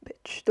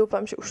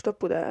doufám, že už to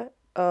půjde.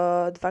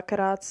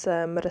 Dvakrát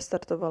jsem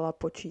restartovala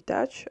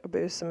počítač,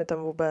 aby se mi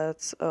tam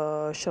vůbec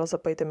šel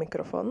zapojit ten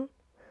mikrofon.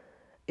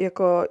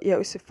 Jako já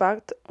už si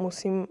fakt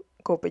musím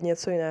koupit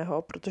něco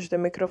jiného, protože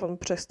ten mikrofon,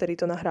 přes který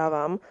to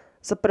nahrávám,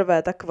 za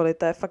prvé ta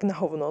kvalita je fakt na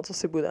hovno, co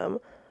si budem,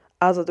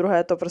 a za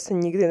druhé to prostě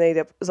nikdy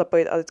nejde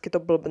zapojit a vždycky to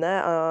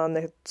blbne a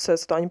nechce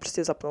se to ani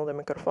prostě zapnout ten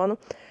mikrofon.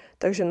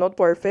 Takže not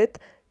worth it.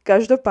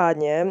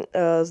 Každopádně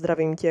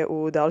zdravím tě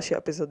u další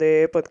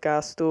epizody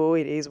podcastu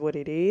It is what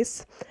it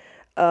is.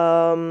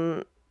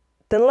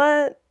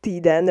 Tenhle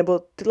týden, nebo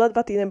tyhle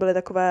 2 týdny byly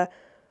takové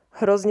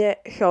hrozně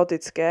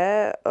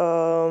chaotické.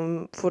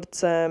 Furt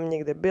jsem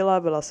někde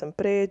byla jsem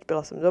pryč,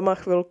 byla jsem doma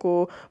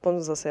chvilku, potom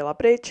jsem zase jela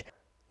pryč.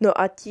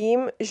 No a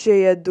tím, že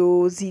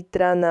jedu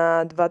zítra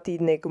na 2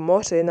 týdny k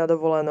moři na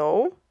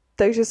dovolenou,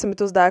 takže se mi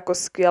to zdá jako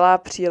skvělá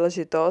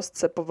příležitost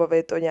se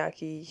pobavit o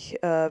nějakých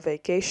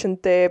vacation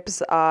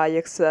tips a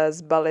jak se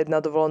zbalit na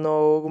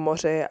dovolenou k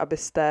moři,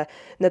 abyste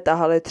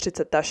netahali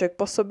 30 tašek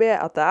po sobě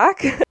a tak.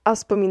 A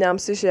vzpomínám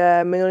si, že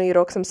minulý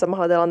rok jsem sama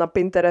hledala na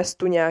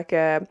Pinterestu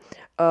nějaké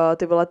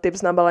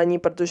tips na balení,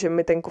 protože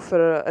mi ten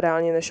kufr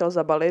reálně nešel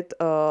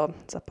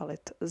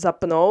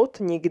zapnout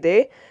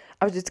nikdy.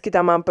 A vždycky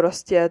tam mám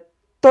prostě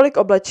tolik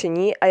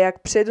oblečení a jak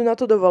přijedu na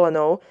tu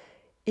dovolenou,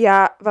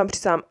 já vám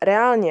přísahám,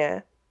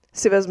 reálně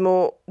si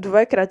vezmu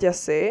 2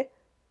 kraťasy,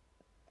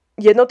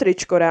 1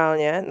 tričko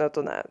reálně, no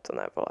to ne,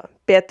 vole,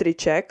 5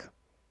 triček,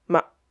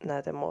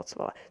 ne, to je moc,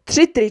 vole,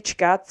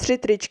 3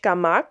 trička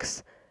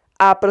max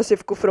a prostě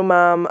v kufru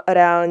mám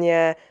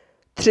reálně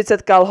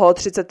 30 kalhot,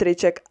 30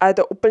 triček a je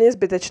to úplně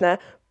zbytečné,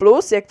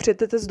 plus jak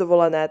přijedete z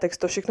dovolené, tak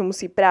to všechno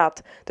musí prát,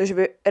 takže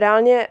vy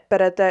reálně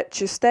perete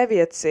čisté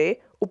věci,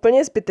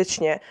 úplně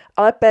zbytečně,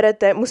 ale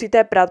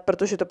musíte prát,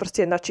 protože to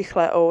prostě je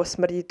načichlé,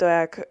 smrdí to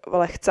jak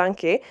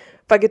chcánky,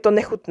 fakt je to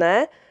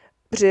nechutné,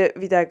 protože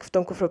víte, jak v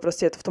tom kufru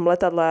prostě je to v tom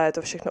letadle, je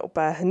to všechno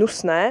úplně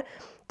hnusné,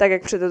 tak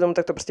jak přijete domů,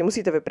 tak to prostě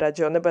musíte vyprat,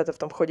 že jo, nebudete v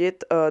tom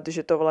chodit, když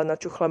je to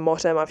načuchlé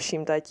mořem a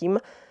vším tím.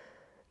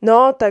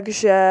 No,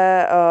 takže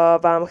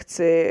vám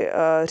chci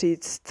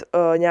říct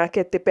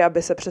nějaké tipy,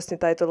 aby se přesně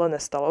tady tohle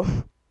nestalo.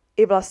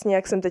 I vlastně,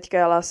 jak jsem teďka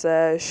jela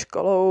se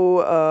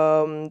školou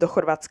do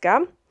Chorvatska,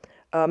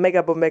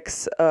 mega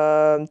bombex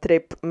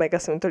trip, mega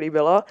se mi to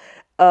líbilo,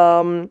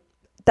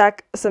 tak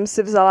jsem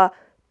si vzala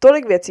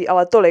tolik věcí,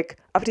 ale tolik,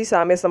 a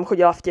přísahám, já jsem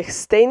chodila v těch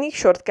stejných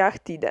šortkách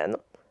týden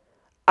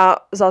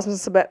a vzala jsem za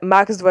sebe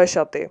max 2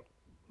 šaty,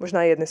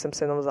 možná 1 jsem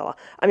si jenom vzala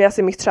a měla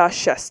jsem jich třeba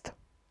 6.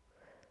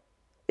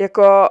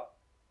 Jako,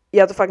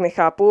 já to fakt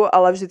nechápu,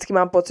 ale vždycky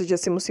mám pocit, že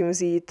si musím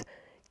vzít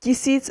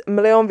 1000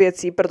 milion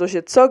věcí,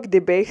 protože co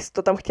kdybych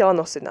to tam chtěla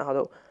nosit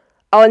náhodou.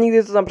 Ale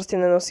nikdy to tam prostě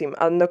nenosím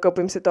a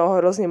nakoupím si toho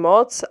hrozně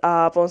moc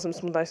a potom jsem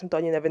smutná, že jsem to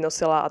ani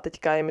nevynosila a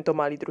teďka je mi to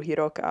malý 2.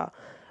 rok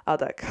a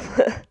tak.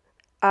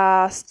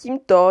 A s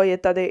tímto je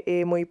tady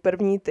i můj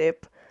první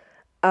tip,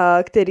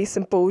 který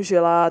jsem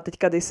použila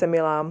teďka, když jsem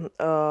jela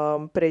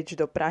pryč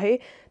do Prahy,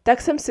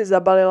 tak jsem si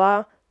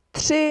zabalila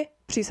 3,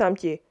 přísám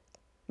ti,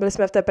 byli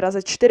jsme v té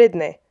Praze 4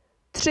 dny,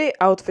 3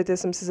 outfity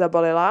jsem si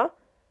zabalila,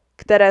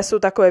 které jsou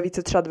takové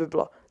více, třeba kdyby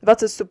bylo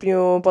 20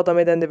 stupňů, potom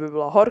jeden, kdyby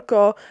bylo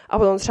horko a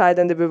potom třeba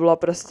jeden, kdyby bylo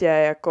prostě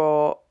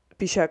jako,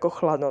 píše jako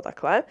chladno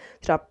takhle,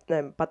 třeba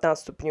nevím, 15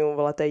 stupňů,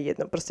 vole, to je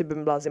jedno, prostě by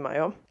mi byla zima,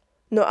 jo.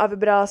 No a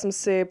vybrala jsem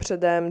si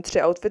předem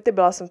 3 outfity,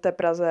 byla jsem v té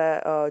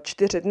Praze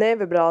 4 dny,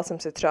 vybrala jsem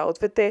si 3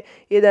 outfity,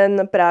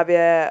 jeden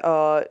právě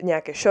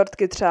nějaké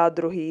šortky třeba,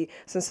 druhý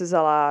jsem si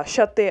vzala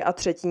šaty a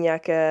třetí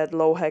nějaké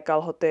dlouhé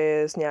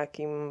kalhoty s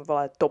nějakým,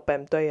 vole,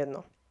 topem, to je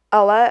jedno.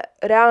 Ale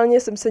reálně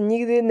jsem se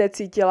nikdy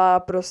necítila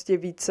prostě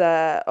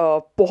více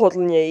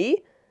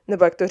pohodlněji,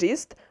 nebo jak to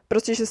říct,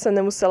 prostě, že jsem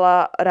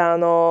nemusela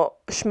ráno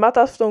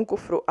šmatat v tom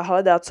kufru a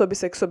hledat, co by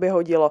se k sobě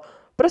hodilo.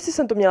 Prostě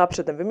jsem to měla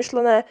předem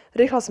vymyšlené,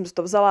 rychle jsem si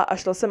to vzala a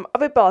šla jsem a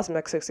vypadala jsem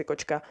jak sexy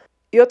kočka.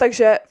 Jo,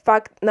 takže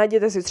fakt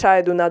najděte si, třeba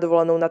jedu na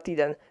dovolenou na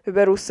týden.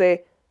 Vyberu si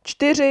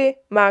 4,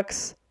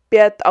 max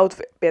 5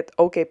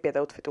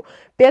 outfitů.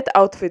 5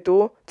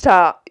 outfitů,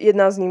 třeba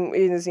jeden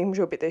z nich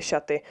můžou být i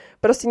šaty.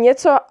 Prostě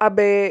něco,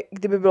 aby,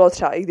 kdyby bylo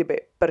třeba, i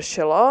kdyby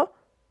pršelo,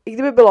 i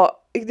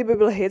kdyby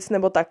byl hit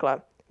nebo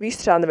takhle. Víš,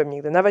 třeba nevím,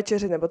 někde na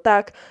večeři nebo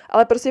tak,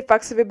 ale prostě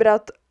fakt si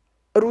vybrat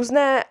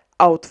různé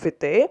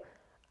outfity,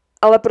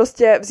 ale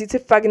prostě vzít si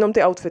fakt jenom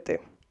ty outfity.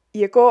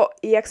 Jako,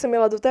 jak jsem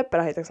jela do té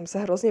Prahy, tak jsem se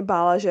hrozně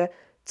bála, že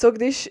co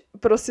když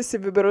prostě si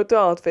vyberu tu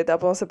outfit a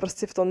potom se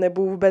prostě v tom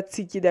nebudu vůbec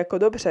cítit jako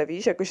dobře,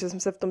 víš, jakože jsem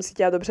se v tom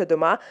cítila dobře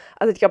doma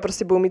a teďka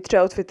prostě budu mít 3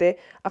 outfity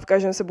a v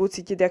každém se budu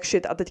cítit jak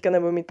shit a teďka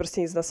nebudu mít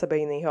prostě nic na sebe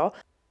jinýho.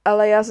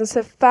 Ale já jsem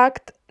se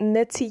fakt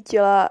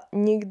necítila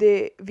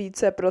nikdy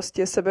více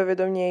prostě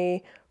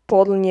sebevědoměji,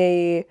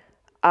 pohodlněji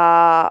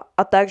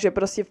a tak, že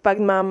prostě fakt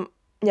mám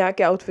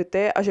nějaké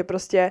outfity a že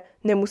prostě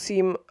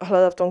nemusím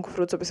hledat v tom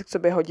kufru, co by se k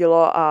sobě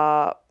hodilo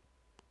a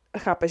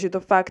chápeš, že to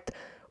fakt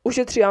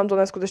ušetří vám to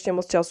neskutečně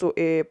moc času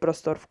i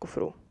prostor v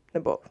kufru,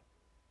 nebo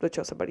do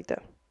čeho se balíte.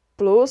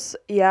 Plus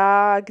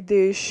já,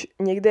 když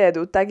někde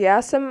jedu, tak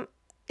já jsem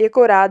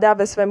jako ráda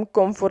ve svém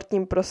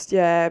komfortním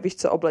prostě, víš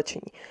co,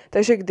 oblečení.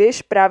 Takže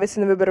když právě si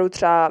nevyberu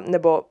třeba,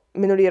 nebo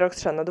minulý rok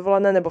třeba na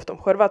dovolené, nebo v tom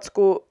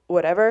Chorvatsku,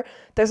 whatever,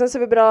 tak jsem si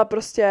vybrala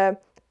prostě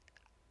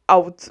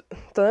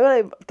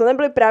to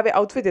nebyly právě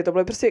outfity, to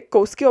byly prostě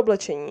kousky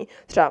oblečení.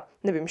 Třeba,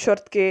 nevím,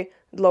 šortky,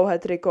 dlouhé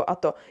triko a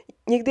to.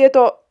 Někdy je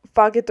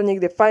to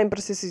někdy fajn,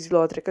 prostě si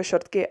dlouhé triko,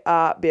 šortky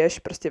a běž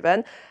prostě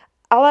ven.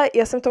 Ale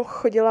já jsem tam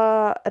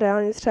chodila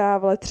reálně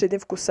třeba 3 dny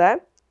v kuse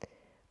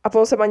a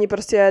potom jsem ani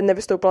prostě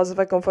nevystoupila ze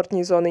své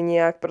komfortní zóny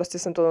nijak, prostě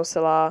jsem to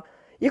nosila.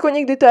 Jako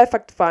někdy to je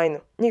fakt fajn,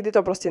 někdy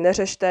to prostě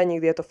neřešte,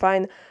 někdy je to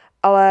fajn,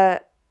 ale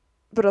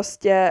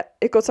prostě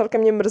jako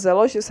celkem mě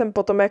mrzelo, že jsem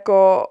potom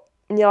jako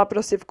měla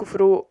prostě v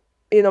kufru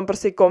jenom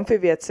prostě comfy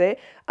věci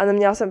a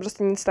neměla jsem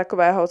prostě nic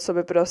takového, co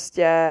by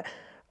prostě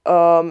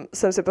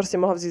jsem si prostě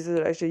mohla vzít,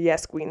 že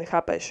yes queen,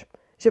 chápeš?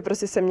 Že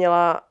prostě jsem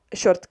měla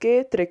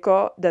šortky,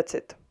 triko, that's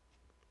it.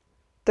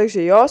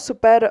 Takže jo,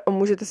 super,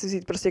 můžete si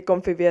vzít prostě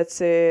comfy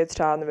věci,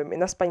 třeba nevím, i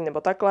na spaní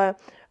nebo takhle.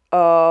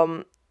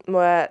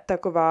 Moje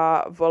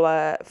taková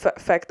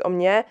fact o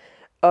mě,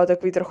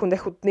 takový trochu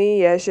nechutný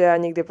je, že já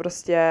někdy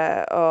prostě,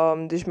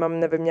 když mám,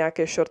 nevím,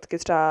 nějaké šortky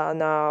třeba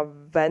na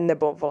ven,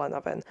 nebo na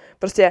ven,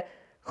 prostě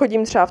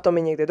chodím třeba v tom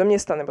i někde do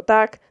města nebo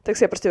tak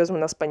si je prostě vezmu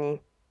na spaní.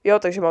 Jo,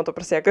 takže mám to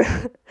prostě jako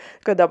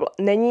double.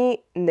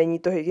 Není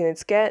to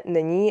hygienické,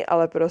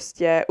 ale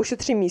prostě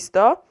ušetří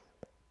místo.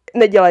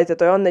 Nedělejte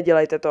to, jo,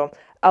 nedělejte to,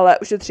 ale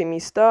ušetří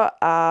místo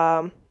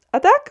a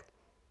tak.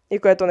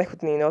 Jako je to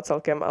nechutný, no,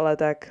 celkem, ale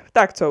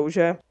tak co už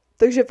je.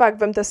 Takže fakt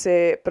vemte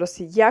si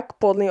prostě jak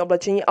pohodlný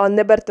oblečení, ale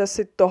neberte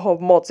si toho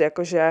moc,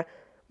 jakože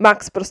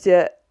max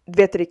prostě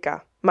 2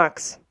 trika,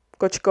 max,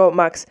 kočko,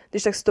 max.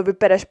 Když tak si to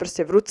vypereš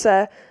prostě v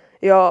ruce,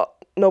 jo,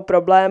 no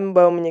problém,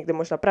 budou mít někde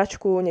možná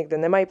pračku, někde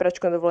nemají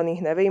pračku na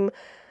dovolených, nevím.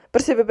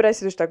 Prostě vybereš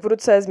si to tak v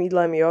ruce, s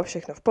mídlem, jo,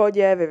 všechno v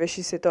pohodě,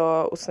 vyvěší si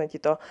to, usne ti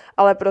to,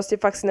 ale prostě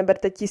fakt si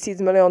neberte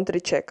 1000 milion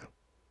triček.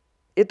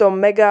 Je to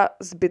mega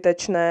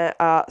zbytečné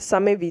a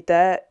sami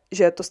víte,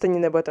 že to stejně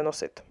nebudete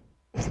nosit.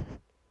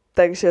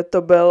 Takže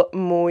to byl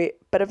můj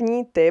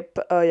první tip,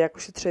 jak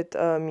ušetřit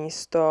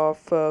místo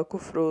v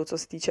kufru, co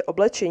se týče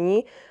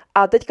oblečení.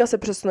 A teďka se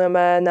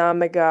přesuneme na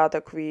mega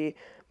takový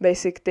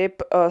basic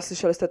tip,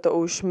 slyšeli jste to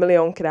už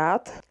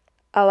milionkrát,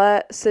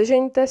 ale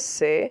sežeňte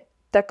si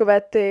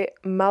takové ty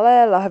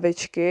malé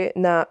lahvičky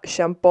na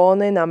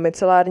šampóny, na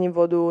micelární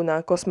vodu,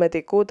 na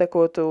kosmetiku,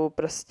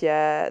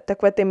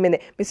 takové ty mini.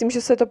 Myslím,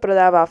 že se to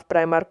prodává v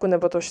Primarku,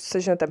 nebo to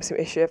seženete, myslím,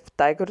 ještě v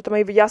Tigeru to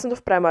mají. Viděla jsem to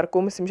v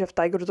Primarku, myslím, že v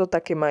Tigeru to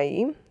taky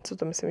mají, co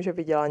to myslím, že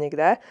viděla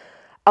někde,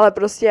 ale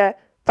prostě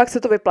fakt se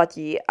to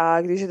vyplatí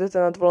a když jdete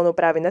na dovolenou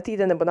právě na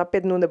týden, nebo na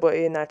 5 dnů, nebo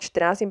i na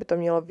 14 dní by to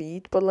mělo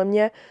vyjít, podle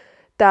mě,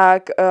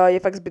 tak je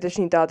fakt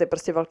zbytečný dát ty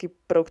prostě velký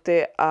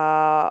produkty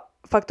a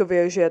fakt to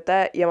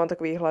využijete. Já mám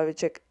takových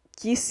hlaviček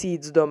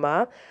 1000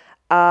 doma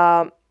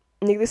a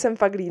někdy jsem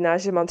fakt líná,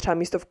 že mám třeba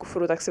místo v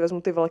kufru, tak si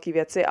vezmu ty velké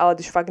věci, ale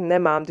když fakt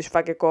nemám,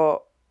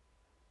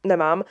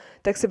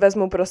 tak si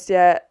vezmu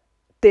prostě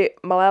ty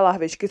malé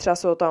lahvičky, třeba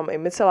jsou tam i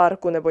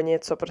micelárku nebo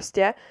něco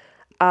prostě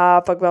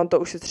a fakt vám to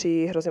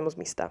ušetří hrozně moc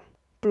místa.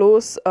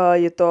 Plus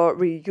je to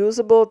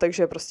reusable,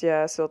 takže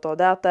prostě si do toho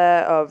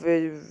dáte,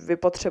 vy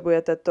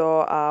potřebujete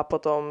to a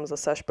potom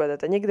zase až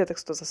pojedete někde, tak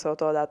si to zase do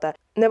toho dáte.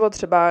 Nebo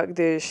třeba,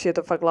 když je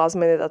to fakt last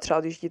minute a třeba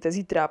když jdete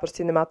zítra a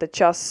prostě nemáte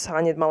čas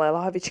shánět malé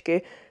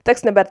lahvičky, tak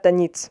si neberte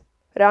nic.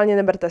 Reálně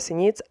neberte si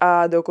nic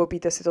a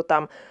dokoupíte si to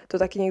tam. To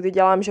taky někdy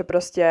dělám, že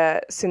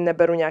prostě si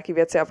neberu nějaké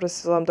věci a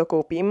prostě tam to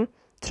koupím.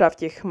 Třeba v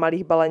těch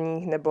malých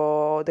baleních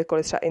nebo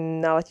kdekoliv třeba i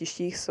na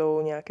letištích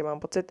jsou nějaké, mám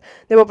pocit.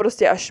 Nebo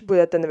prostě až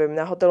budete, nevím,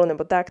 na hotelu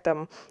nebo tak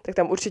tam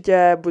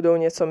určitě budou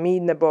něco mít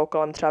nebo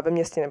kolem třeba ve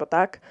městě nebo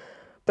tak.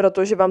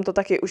 Protože vám to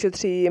taky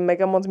ušetří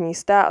mega moc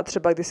místa a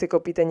třeba když si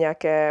koupíte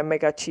nějaké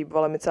mega cheap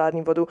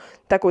micelární vodu,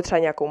 takovou třeba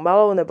nějakou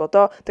malou nebo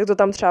to, tak to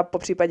tam třeba po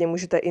případě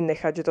můžete i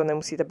nechat, že to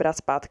nemusíte brát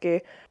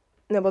zpátky.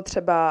 Nebo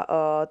třeba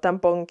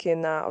tamponky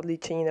na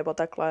odlíčení nebo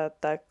takhle,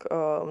 tak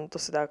to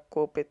se dá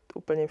koupit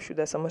úplně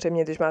všude.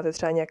 Samozřejmě, když máte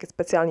třeba nějaké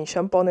speciální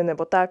šampony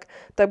nebo tak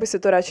by si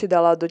to radši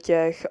dala do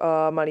těch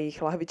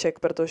malých lahviček,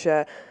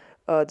 protože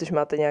když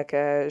máte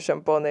nějaké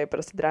šampony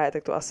prostě drahé,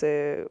 tak to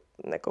asi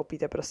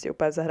nekoupíte prostě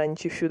úplně v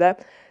zahraničí všude.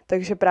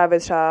 Takže právě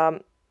třeba,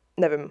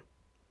 nevím,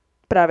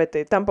 právě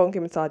ty tamponky,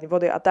 micelární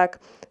vody a tak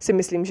si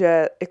myslím,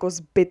 že jako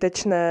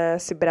zbytečné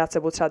si brát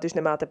sebou třeba, když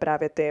nemáte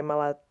právě ty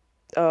malé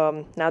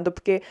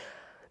nádobky.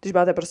 Když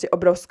máte prostě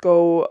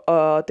obrovskou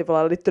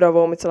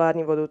litrovou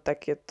micelární vodu,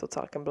 tak je to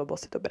celkem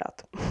blbost si to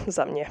brát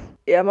za mě.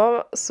 Já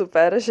mám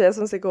super, že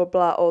jsem si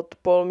koupila od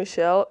Paul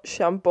Michel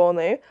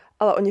šampony,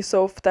 ale oni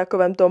jsou v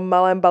takovém tom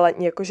malém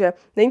balení, jakože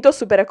není to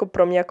super jako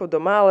pro mě jako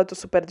doma, ale to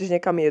super, když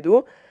někam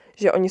jedu,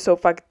 že oni jsou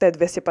fakt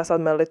 250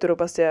 ml,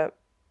 prostě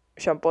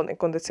šampon i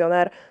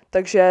kondicionér,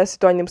 takže si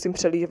to ani nemusím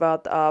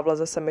přelívat a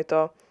vleze se mi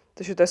to.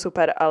 Takže to je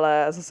super,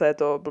 ale zase je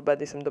to blbé,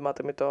 když jsem doma,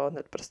 to mi to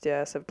hned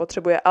prostě se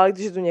potřebuje. Ale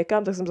když jdu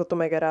někam, tak jsem za to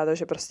mega ráda,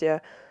 že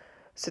prostě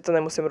si to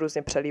nemusím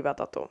různě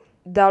přelívat a to.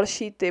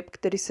 Další tip,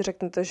 který si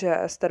řeknete,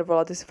 že Ester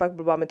volá, ty si fakt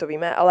blbá, my to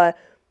víme, ale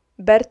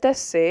berte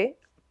si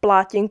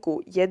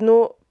plátěnku.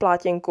 Jednu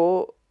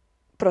plátěnku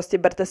prostě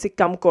berte si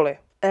kamkoliv.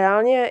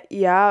 Reálně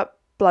já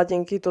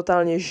plátěnky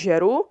totálně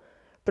žeru,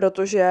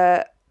 protože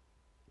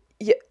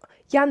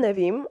já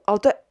nevím, ale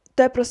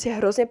to je prostě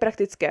hrozně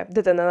praktické.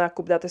 Jdete na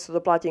nákup, dáte si to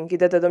do plátěnky,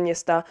 jdete do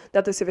města,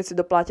 dáte si věci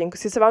do plátěnky.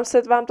 Sice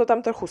vám to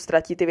tam trochu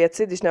ztratí ty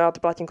věci, když nemáte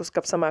plátěnku s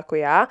kapsama jako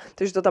já,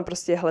 takže to tam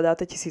prostě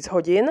hledáte 1000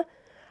 hodin,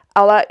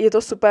 ale je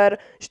to super,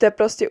 že to je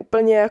prostě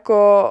úplně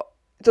jako...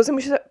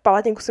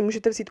 Plátěnku si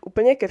můžete vzít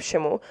úplně ke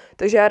všemu,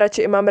 takže já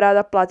radši mám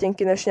ráda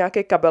plátěnky než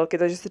nějaké kabelky,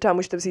 takže si třeba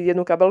můžete vzít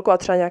jednu kabelku a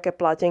třeba nějaké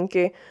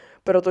plátěnky,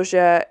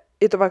 protože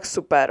je to fakt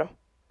super.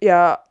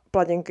 Já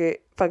plátěnky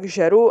fakt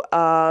žeru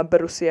a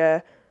beru si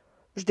je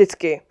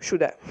vždycky,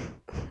 všude.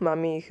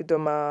 Mám jich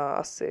doma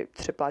asi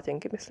 3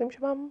 plátěnky, myslím, že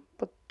mám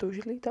pod tou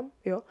židlí tam,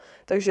 jo.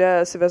 Takže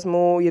si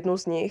vezmu jednu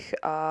z nich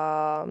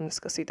a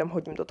dneska si ji tam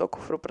hodím do toho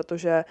kufru,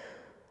 protože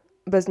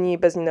bez ní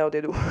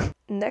neodjedu.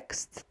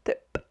 Next tip.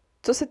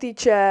 Co se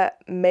týče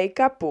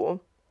make-upu,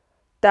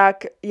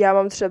 tak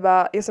já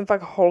jsem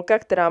fakt holka,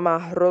 která má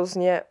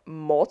hrozně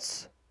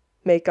moc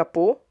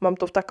make-upu. Mám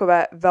to v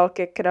takové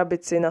velké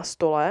krabici na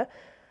stole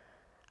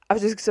a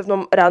vždycky se v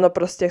tom ráno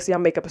prostě, jak si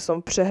dělám make-up, se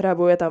tom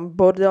přehrabuju, je tam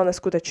bordel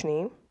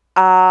neskutečný.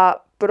 A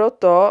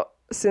proto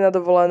si na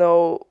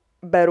dovolenou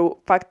beru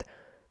fakt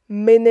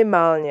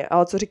minimálně,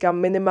 ale co říkám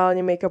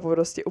minimálně make-upu,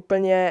 prostě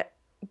úplně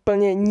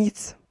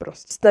nic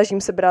prostě.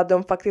 Snažím se brát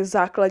dom fakt ty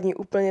základní,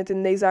 úplně ty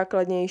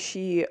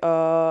nejzákladnější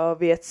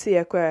věci,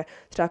 jako je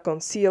třeba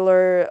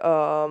concealer,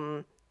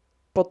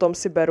 potom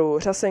si beru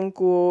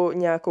řasenku,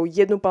 nějakou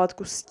jednu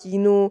paletku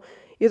stínu.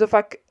 Je to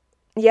fakt,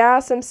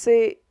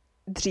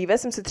 dříve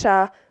jsem si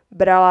třeba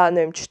brala,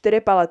 nevím,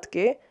 4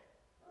 paletky,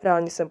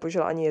 reálně jsem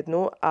použila ani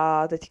jednu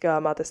a teďka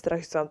máte strach,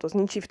 že se vám to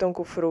zničí v tom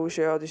kufru,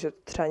 že jo, když je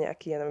třeba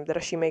nějaký, nevím,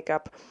 dražší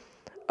make-up,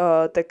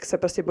 tak se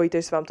prostě bojíte,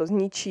 že se vám to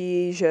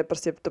zničí, že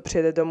prostě to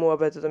přijede domů a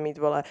budete to mít,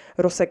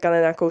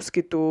 rozsekané na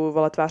kousky tu,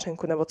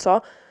 tvářenku nebo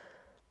co.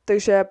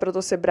 Takže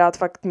proto si brát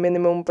fakt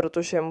minimum,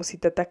 protože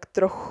musíte tak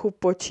trochu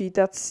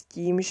počítat s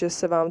tím, že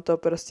se vám to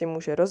prostě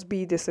může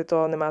rozbít. Jestli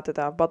to nemáte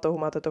v batohu,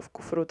 máte to v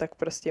kufru, tak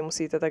prostě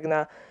musíte tak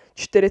na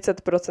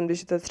 40%,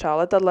 když jdete třeba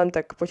letadlem,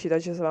 tak počítat,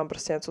 že se vám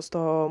prostě něco z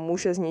toho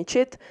může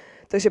zničit.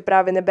 Takže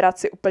právě nebrát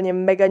si úplně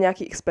mega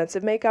nějaký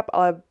expensive make-up,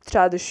 ale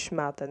třeba když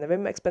máte,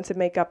 nevím,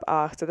 expensive make-up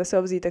a chcete se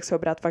ho vzít, tak se ho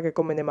brát fakt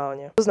jako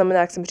minimálně. To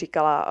znamená, jak jsem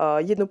říkala,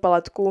 jednu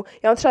paletku.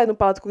 Já mám třeba jednu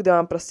paletku, kde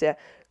mám prostě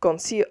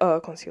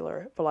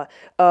concealer,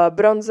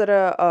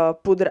 bronzer,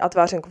 pudr a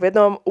tvářenku v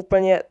jednom,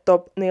 úplně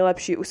top,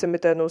 nejlepší, už se mi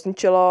to jednou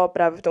zničilo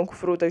právě v tom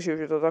kufru, takže už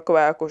je to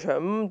takové jako, že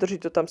drží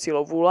to tam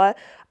sílou vůle,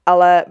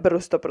 ale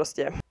beru si to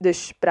prostě,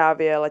 když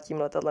právě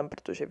letím letadlem,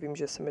 protože vím,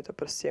 že se mi to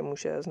prostě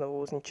může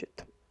znovu zničit.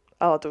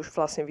 Ale to už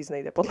vlastně víc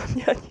nejde podle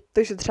mě ani.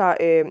 Takže třeba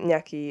i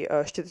nějaký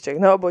štěteček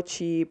na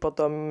obočí,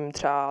 potom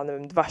třeba,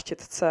 nevím, 2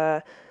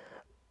 štětce,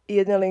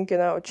 1 linky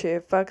na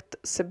oči, fakt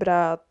si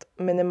brát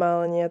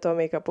minimálně toho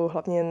make-upu,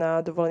 hlavně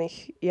na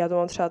dovolených. Já to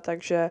mám třeba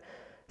tak, že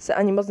se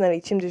ani moc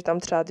nelíčím, když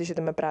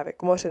jdeme právě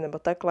k moři nebo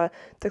takhle,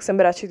 tak jsem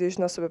radši, když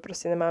na sobě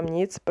prostě nemám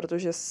nic,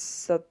 protože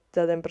se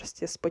den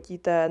prostě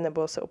spotíte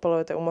nebo se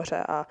opalujete u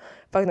moře a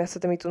fakt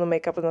nechcete mít tu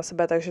make-up na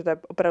sebe, takže to je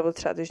opravdu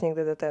třeba, když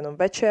někde jdete jenom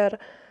večer,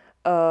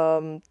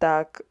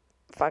 tak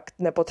fakt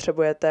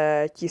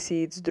nepotřebujete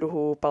 1000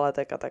 druhů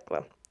paletek a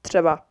takhle.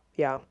 Třeba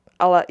já.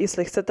 Ale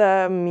jestli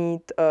chcete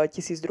mít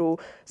 1000 druhů,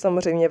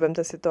 samozřejmě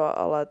vemte si to,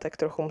 ale tak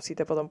trochu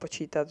musíte potom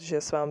počítat,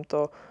 že se vám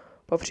to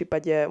po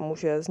případě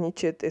může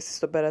zničit, jestli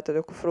si to berete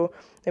do kufru.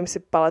 Nevím, si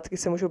paletky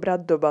se můžou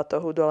brát do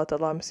batohu, do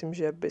letadla, myslím,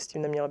 že by s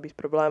tím neměl být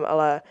problém,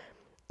 ale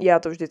já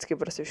to vždycky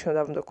prostě všechno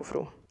dávám do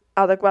kufru.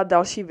 A taková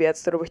další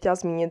věc, kterou bych chtěla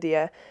zmínit,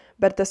 je,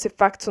 berte si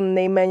fakt co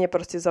nejméně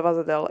prostě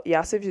zavazadel.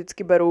 Já si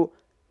vždycky beru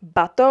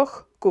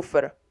batoh,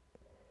 kufr.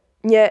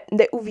 Mě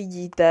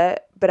neuvidíte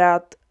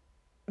brát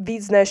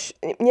víc než,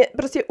 mě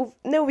prostě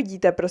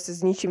neuvidíte prostě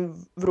s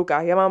ničím v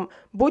rukách. Já mám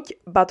buď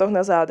batoh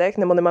na zádech,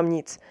 nebo nemám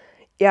nic.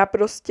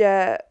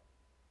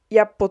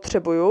 Já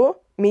potřebuju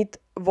mít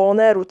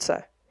volné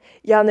ruce.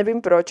 Já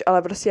nevím proč,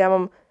 ale prostě já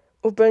mám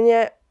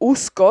úplně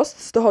úzkost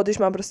z toho, když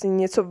mám prostě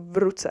něco v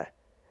ruce.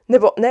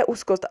 Nebo ne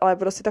úzkost, ale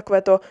prostě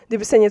takové to,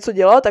 kdyby se něco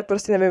dělalo, tak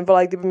prostě nevím,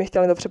 kdyby mě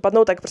chtěl někdo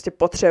přepadnout, tak prostě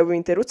potřebuji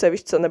mít ty ruce,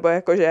 víš co, nebo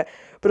jakože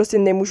prostě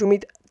nemůžu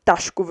mít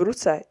tašku v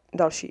ruce,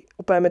 další,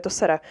 úplně mi to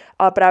sere.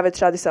 Ale právě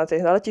třeba, když se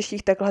na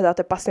letištích, tak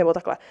hledáte pas nebo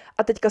takhle.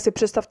 A teďka si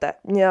představte,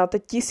 máte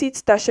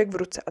 1000 tašek v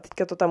ruce a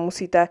teďka to tam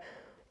musíte,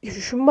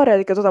 ježišmarja,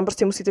 teďka to tam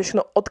prostě musíte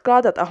všechno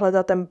odkládat a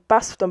hledat ten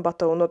pas v tom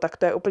batohu, no tak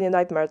to je úplně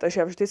nightmare. Takže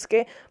já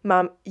vždycky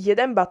mám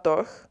 1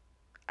 batoh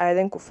a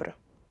 1 kufr.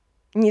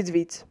 Nic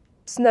víc.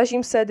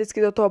 Snažím se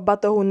vždycky do toho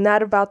batohu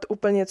narvat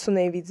úplně co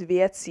nejvíc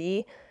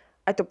věcí,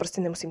 ať to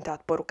prostě nemusím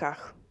tát po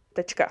rukách.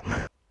 Tečka.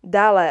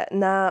 Dále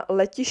na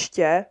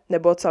letiště,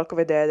 nebo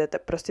celkově kde jedete,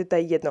 prostě to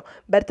je jedno.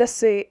 Berte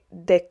si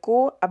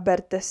deku a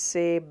berte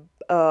si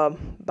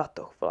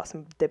batoh,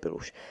 jsem debil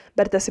už.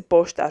 Berte si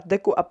polštář,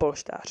 deku a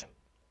polštář.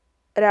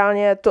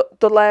 Reálně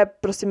tohle je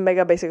prostě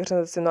mega basic,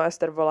 řeknete si, no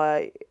Ester,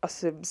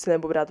 asi si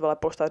nebudu brát,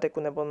 polštář, deku,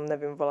 nebo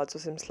nevím, co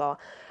jsem myslela.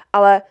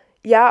 Ale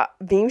já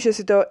vím, že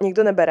si to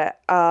někdo nebere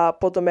a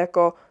potom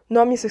jako,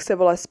 no a mně se chce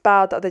vole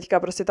spát a teďka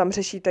prostě tam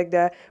řešíte,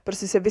 kde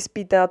prostě se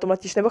vyspíte na tom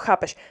letišti, nebo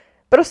chápeš.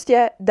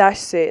 Prostě dáš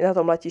si na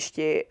tom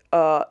letišti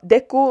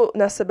deku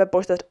na sebe,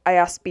 polštář a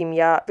já spím.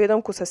 Já v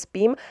jednomku se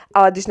spím,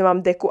 ale když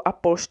nemám deku a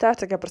polštář,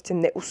 tak já prostě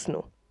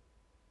neusnu.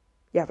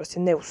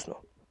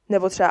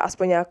 Nebo třeba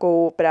aspoň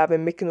nějakou právě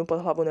miknu pod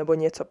hlavu nebo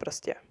něco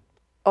prostě.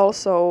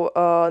 Also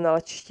na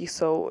letištích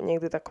jsou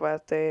někdy takové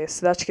ty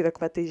sedačky,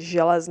 takové ty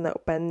železné,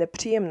 úplně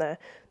nepříjemné.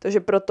 Takže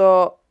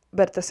proto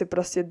berte si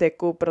prostě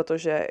deku,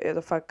 protože je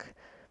to fakt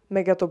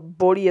mega to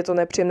bolí, je to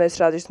nepříjemné,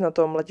 třeba když na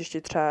tom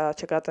letišti třeba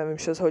čekáte, nevím,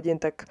 6 hodin,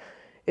 tak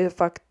je to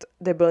fakt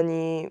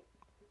debilní,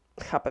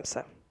 chápem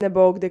se.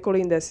 Nebo kdekoliv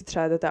jinde si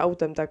třeba jdete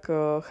autem, tak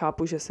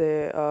chápu, že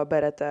si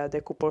berete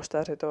deku,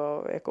 polštář, je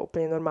to jako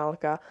úplně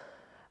normálka.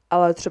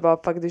 Ale třeba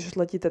fakt, když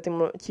letíte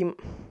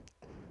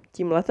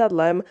tím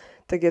letadlem,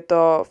 tak je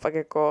to fakt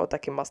jako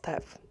taky must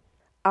have.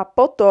 A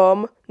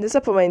potom,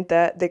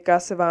 nezapomeňte, deka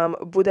se vám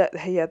bude,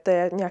 to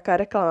je nějaká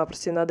reklama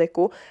prostě na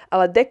deku,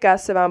 ale deka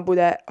se vám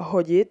bude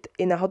hodit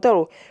i na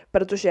hotelu,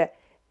 protože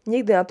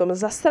někdy na tom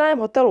zasraném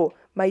hotelu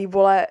mají,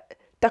 vole,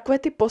 takové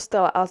ty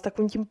postele, ale s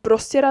takovým tím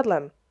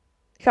prostěradlem.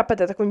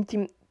 Chápete, takovým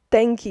tím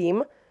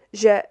tenkým,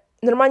 že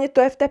normálně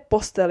to je v té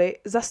posteli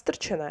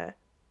zastrčené.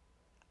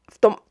 V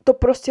tom to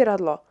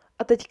prostěradlo.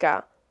 A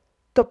teďka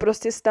to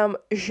prostě si tam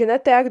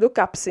ženete jak do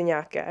kapsy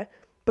nějaké.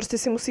 Prostě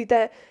si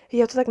musíte,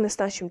 já to tak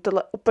nesnáším,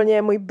 tohle úplně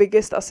je můj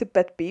biggest asi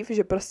pet peeve,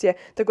 že prostě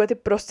takové ty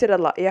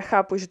prostěradla, já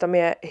chápu, že tam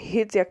je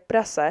hit jak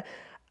prase,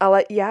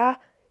 ale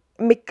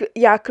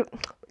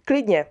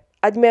klidně,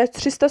 ať mi je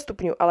 300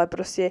 stupňů, ale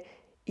prostě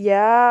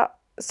já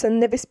se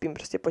nevyspím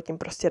prostě pod tím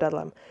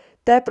prostěradlem.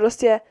 To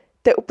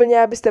je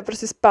úplně, abyste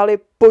prostě spali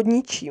pod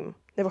ničím.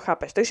 Nebo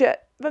chápeš? Takže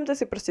vemte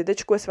si prostě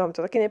dečku, jestli vám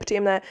to taky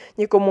nepříjemné,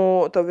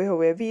 někomu to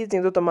vyhovuje víc,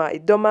 někdo to má i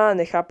doma,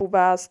 nechápu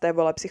vás, to je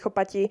vole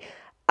psychopati,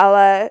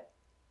 ale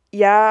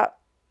já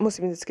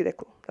musím mít vždycky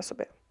deku na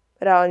sobě.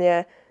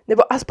 Reálně,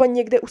 nebo aspoň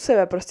někde u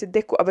sebe prostě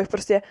deku, abych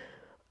prostě,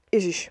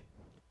 ježiš.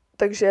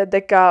 Takže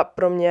deka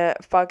pro mě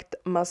fakt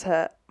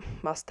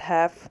must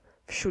have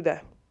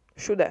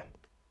všude.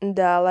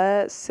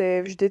 Dále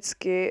si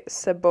vždycky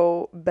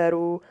sebou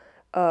beru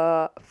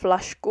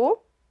flašku,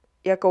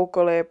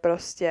 jakoukoliv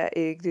prostě,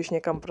 i když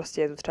někam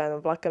prostě jedu třeba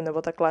jenom vlakem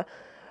nebo takhle,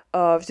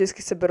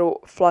 vždycky si beru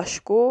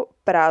flašku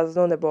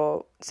prázdnou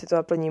nebo si to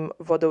naplním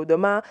vodou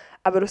doma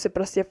a beru si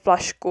prostě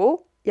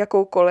flašku,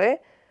 jakoukoliv,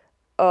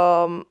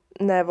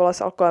 ne vole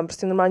s alkoholem,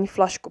 prostě normální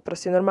flašku,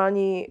 prostě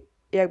normální,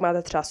 jak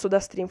máte třeba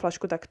SodaStream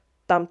flašku, tak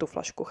tam tu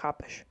flašku,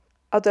 chápeš.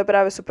 A to je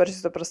právě super, že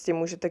si to prostě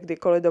můžete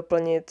kdykoliv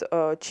doplnit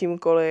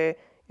čímkoliv,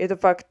 je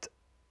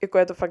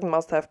to fakt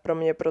must have pro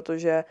mě,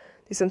 protože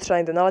když jsem třeba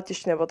někde na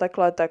letišti nebo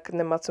takhle, tak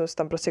nemá cenu si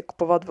tam prostě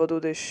kupovat vodu,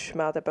 když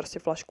máte prostě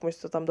flašku,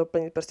 můžete to tam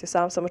doplnit prostě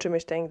sám. Samozřejmě,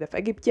 když jste někde v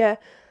Egyptě,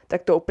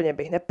 tak to úplně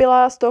bych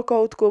nepila z toho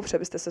kohoutku, protože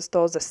byste se z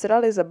toho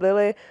zesrali,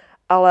 zablili,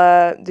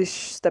 ale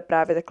když jste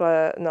právě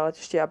takhle na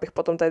letišti, abych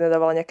potom tady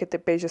nedávala nějaké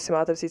tipy, že si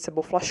máte vzít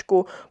sebou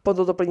flašku,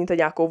 potom to doplníte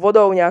nějakou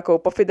vodou, nějakou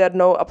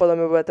pofidernou a potom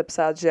mi budete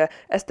psát, že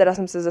Estera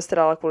jsem se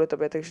zesrala kvůli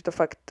tobě, takže to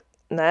fakt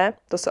ne,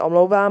 to se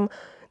omlouvám.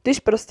 Když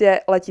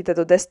prostě letíte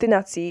do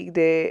destinací,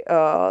 kdy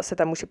se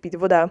tam může pít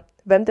voda,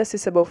 vemte si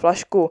sebou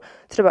flašku,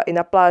 třeba i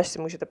na pláž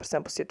si můžete prostě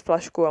napustit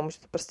flašku a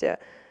můžete prostě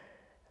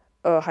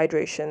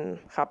hydration,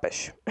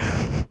 chápeš.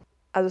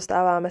 A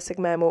dostáváme se k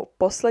mému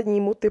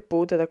poslednímu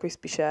tipu, to je takový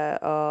spíše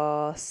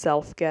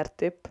self-care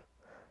tip.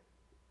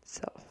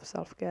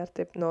 Self-care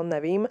tip, no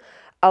nevím,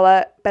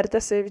 ale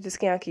berte si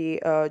vždycky nějaký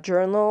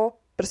journal,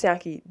 prostě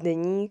nějaký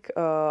deník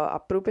a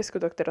průpisku,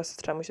 do kterého se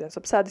třeba můžete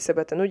něco psát, když se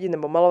budete nudit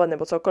nebo malovat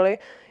nebo cokoliv.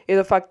 Je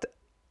to fakt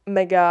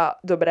mega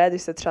dobré,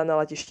 když jste třeba na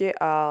letišti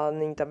a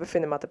není tam Wi-Fi,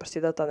 nemáte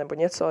prostě data nebo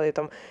něco, je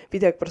tam,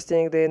 víte, jak prostě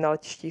někdy na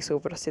letištích jsou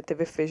prostě ty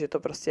Wi-Fi, že to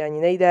prostě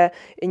ani nejde,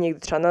 i někdy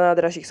třeba na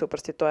nádražích jsou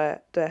prostě,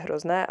 to je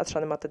hrozné a třeba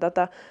nemáte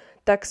data,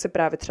 tak se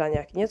právě třeba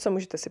nějaký něco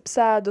můžete si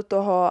psát do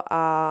toho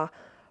a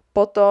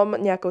potom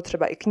nějakou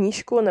třeba i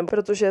knížku, nebo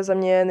protože za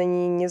mě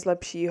není nic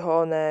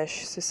lepšího,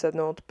 než si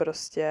sednout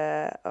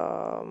prostě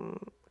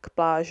k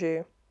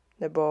pláži,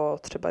 nebo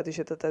třeba když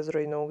jdete s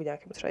rodinou k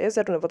nějakému třeba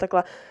jezeru, nebo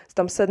takhle,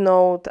 tam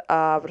sednout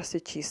a prostě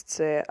číst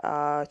si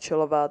a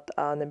chillovat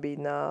a nebýt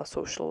na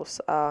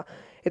socials a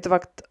je to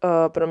fakt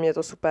pro mě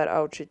to super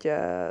a určitě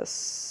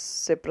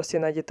si prostě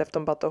najděte v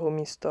tom batohu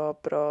místo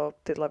pro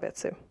tyhle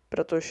věci,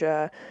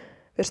 protože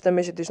věřte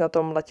mi, že když na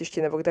tom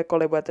letišti nebo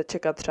kdekoliv budete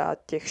čekat třeba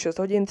těch 6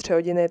 hodin, 3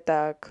 hodiny,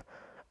 tak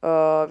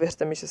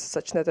věřte mi, že se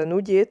začnete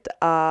nudit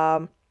a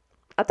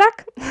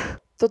tak.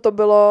 Toto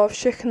bylo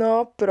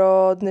všechno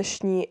pro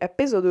dnešní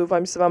epizodu.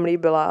 Doufám, že se vám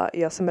líbila.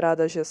 Já jsem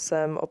ráda, že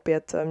jsem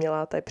opět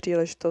měla tady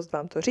příležitost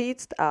vám to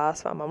říct a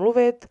s váma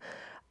mluvit.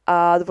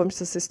 A doufám, že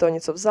jste si z toho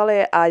něco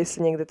vzali a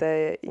jestli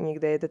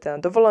někde jedete na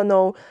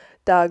dovolenou,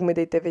 tak mi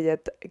dejte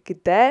vědět,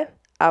 kde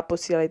a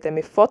posílejte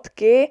mi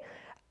fotky.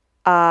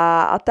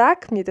 A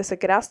tak, mějte se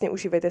krásně,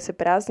 užívejte si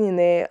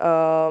prázdniny.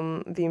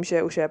 Vím,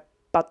 že už je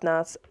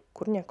 15,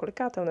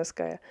 kolikátého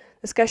dneska je?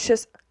 Dneska je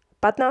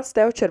 15.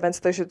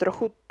 července, takže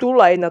trochu too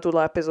late na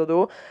tuhle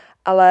epizodu,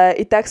 ale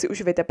i tak si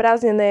uživejte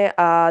prázdniny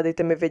a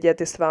dejte mi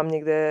vědět, jestli vám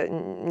někde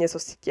něco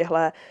z těchto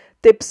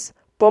tips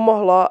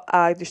pomohlo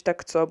a když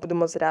tak co, budu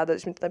moc ráda,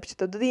 když mi to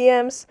napíšete do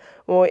DMs.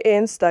 Můj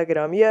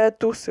Instagram je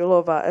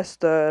Tusilová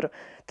Ester,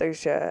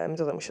 takže mi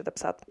to tam můžete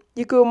psát.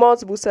 Děkuju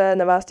moc, budu se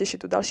na vás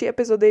těšit u další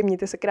epizody,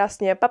 mějte se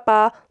krásně,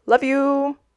 papa, love you!